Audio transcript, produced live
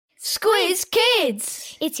Squiz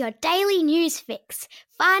Kids! It's your daily news fix.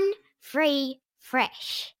 Fun, free,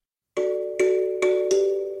 fresh.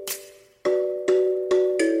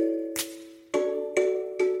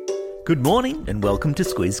 Good morning and welcome to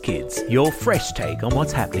Squiz Kids, your fresh take on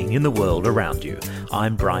what's happening in the world around you.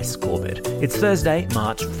 I'm Bryce Corbett. It's Thursday,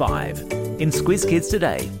 March 5. In Squiz Kids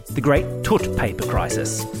today, the great toot paper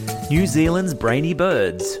crisis, New Zealand's brainy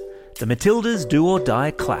birds, the Matildas do or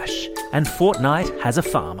die clash, and Fortnite has a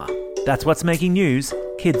farmer. That's what's making news,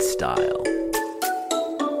 kids style.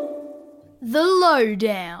 The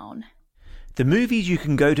Lowdown. The movies you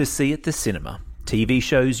can go to see at the cinema, TV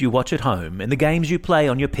shows you watch at home, and the games you play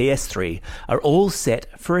on your PS3 are all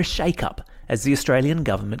set for a shake-up as the Australian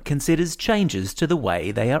government considers changes to the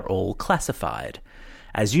way they are all classified.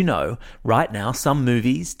 As you know, right now some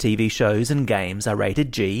movies, TV shows and games are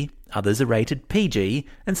rated G, others are rated PG,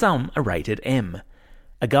 and some are rated M.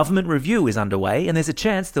 A government review is underway and there's a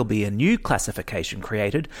chance there'll be a new classification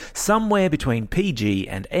created somewhere between PG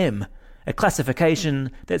and M. A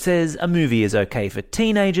classification that says a movie is okay for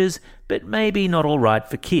teenagers, but maybe not all right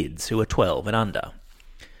for kids who are 12 and under.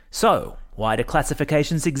 So, why do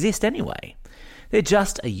classifications exist anyway? They're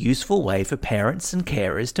just a useful way for parents and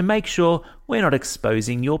carers to make sure we're not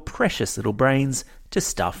exposing your precious little brains to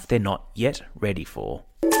stuff they're not yet ready for.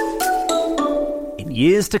 In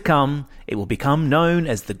years to come, it will become known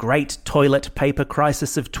as the Great Toilet Paper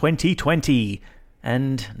Crisis of 2020,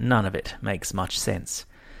 and none of it makes much sense.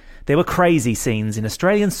 There were crazy scenes in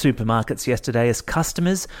Australian supermarkets yesterday as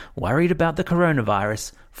customers, worried about the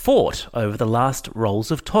coronavirus, fought over the last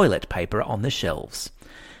rolls of toilet paper on the shelves.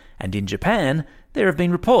 And in Japan, there have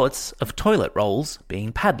been reports of toilet rolls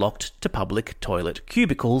being padlocked to public toilet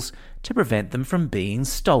cubicles to prevent them from being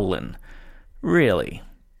stolen. Really?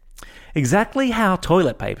 Exactly how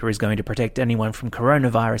toilet paper is going to protect anyone from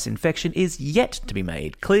coronavirus infection is yet to be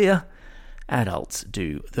made clear. Adults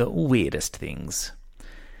do the weirdest things.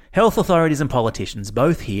 Health authorities and politicians,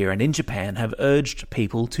 both here and in Japan, have urged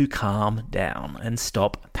people to calm down and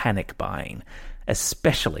stop panic buying,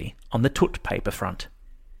 especially on the toot paper front.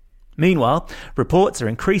 Meanwhile, reports are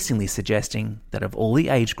increasingly suggesting that of all the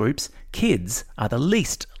age groups, kids are the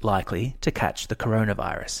least likely to catch the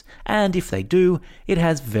coronavirus, and if they do, it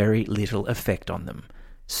has very little effect on them.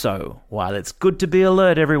 So, while it's good to be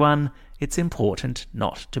alert, everyone, it's important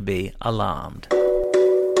not to be alarmed.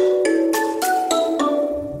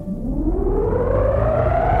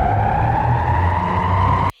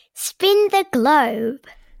 Spin the globe.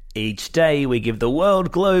 Each day we give the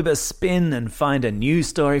world globe a spin and find a news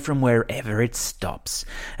story from wherever it stops.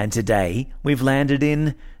 And today we've landed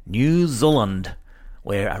in New Zealand,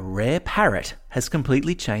 where a rare parrot has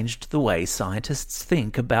completely changed the way scientists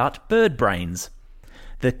think about bird brains.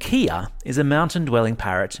 The kia is a mountain-dwelling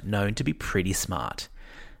parrot known to be pretty smart.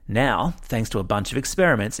 Now, thanks to a bunch of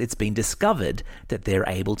experiments, it's been discovered that they're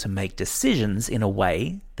able to make decisions in a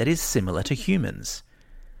way that is similar to humans.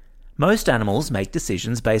 Most animals make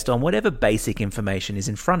decisions based on whatever basic information is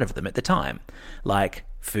in front of them at the time, like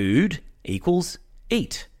food equals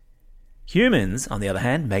eat. Humans, on the other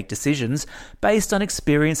hand, make decisions based on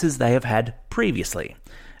experiences they have had previously,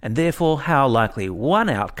 and therefore how likely one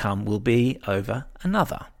outcome will be over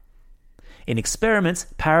another. In experiments,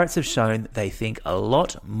 parrots have shown that they think a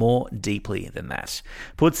lot more deeply than that.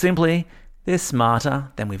 Put simply, they're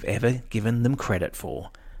smarter than we've ever given them credit for.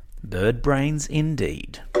 Bird brains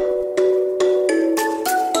indeed.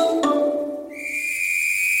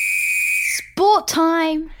 Sport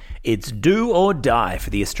time! It's do or die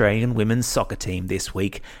for the Australian women's soccer team this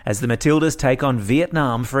week as the Matildas take on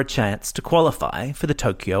Vietnam for a chance to qualify for the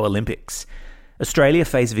Tokyo Olympics. Australia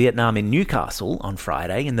face Vietnam in Newcastle on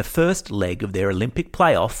Friday in the first leg of their Olympic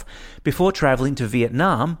playoff before travelling to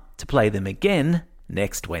Vietnam to play them again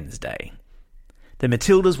next Wednesday. The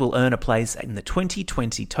Matildas will earn a place in the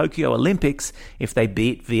 2020 Tokyo Olympics if they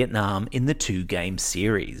beat Vietnam in the two-game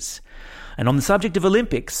series. And on the subject of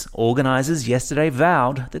Olympics, organisers yesterday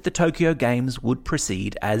vowed that the Tokyo Games would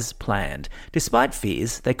proceed as planned, despite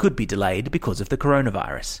fears they could be delayed because of the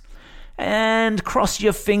coronavirus. And cross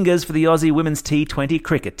your fingers for the Aussie women's T20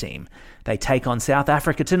 cricket team. They take on South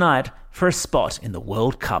Africa tonight for a spot in the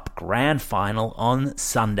World Cup Grand Final on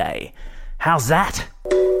Sunday. How's that?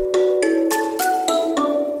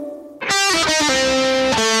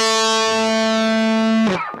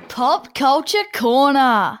 Pop Culture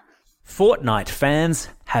Corner. Fortnite fans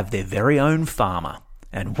have their very own farmer.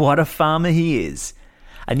 And what a farmer he is.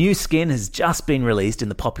 A new skin has just been released in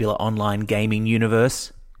the popular online gaming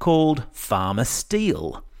universe called Farmer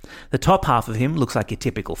Steel. The top half of him looks like your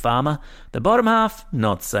typical farmer, the bottom half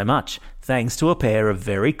not so much, thanks to a pair of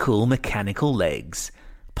very cool mechanical legs.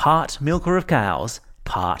 part milker of cows,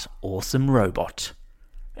 part awesome robot.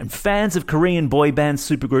 And fans of Korean boy band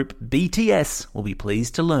supergroup BTS will be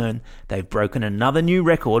pleased to learn they've broken another new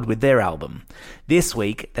record with their album. This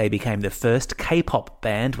week, they became the first K-pop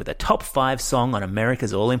band with a top 5 song on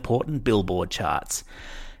America's all-important Billboard charts.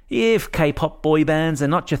 If K-pop boy bands are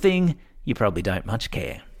not your thing, you probably don't much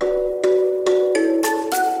care.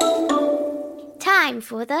 Time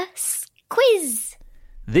for the quiz.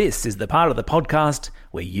 This is the part of the podcast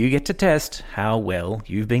where you get to test how well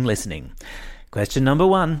you've been listening. Question number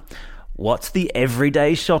 1. What's the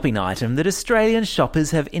everyday shopping item that Australian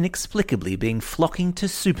shoppers have inexplicably been flocking to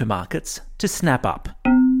supermarkets to snap up?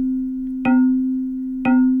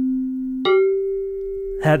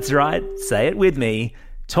 That's right, say it with me.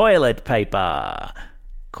 Toilet paper.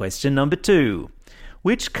 Question number 2.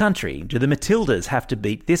 Which country do the Matildas have to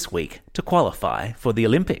beat this week to qualify for the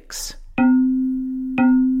Olympics?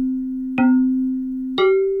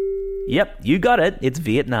 Yep, you got it. It's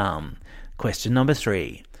Vietnam. Question number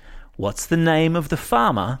 3. What's the name of the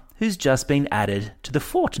farmer who's just been added to the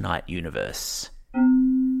Fortnite universe?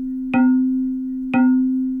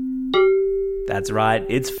 That's right,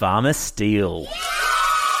 it's Farmer Steel.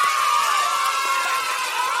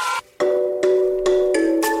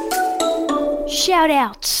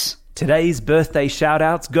 Shout-outs. Today's birthday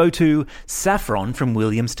shout-outs go to Saffron from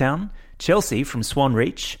Williamstown, Chelsea from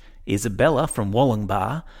Swanreach, Isabella from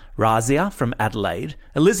Wollongbar, Razia from Adelaide,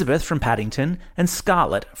 Elizabeth from Paddington, and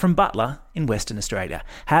Scarlett from Butler in Western Australia.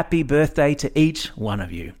 Happy birthday to each one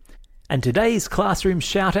of you. And today's classroom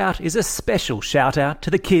shout-out is a special shout-out to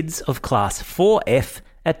the kids of Class 4F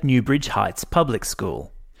at Newbridge Heights Public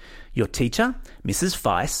School. Your teacher, Mrs.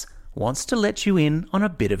 Feiss, wants to let you in on a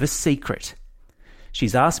bit of a secret.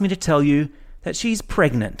 She's asked me to tell you that she's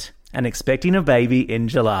pregnant and expecting a baby in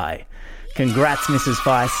July. Congrats, Mrs.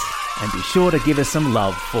 Feiss, and be sure to give us some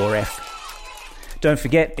love, 4F. Don't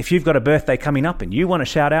forget, if you've got a birthday coming up and you want a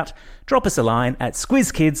shout out, drop us a line at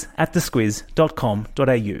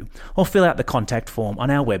squizkids@thesquiz.com.au or fill out the contact form on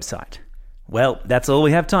our website. Well, that's all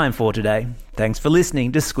we have time for today. Thanks for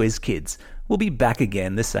listening to Squiz Kids. We'll be back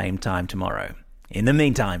again the same time tomorrow. In the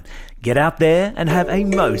meantime, get out there and have a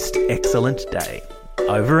most excellent day.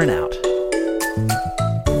 Over and out.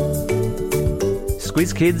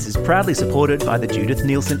 Squiz Kids is proudly supported by the Judith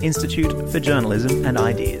Neilson Institute for Journalism and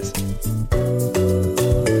Ideas.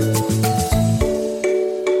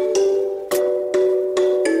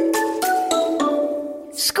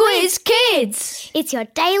 Squiz Kids! It's your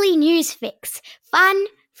daily news fix. Fun,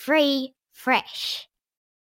 free, fresh.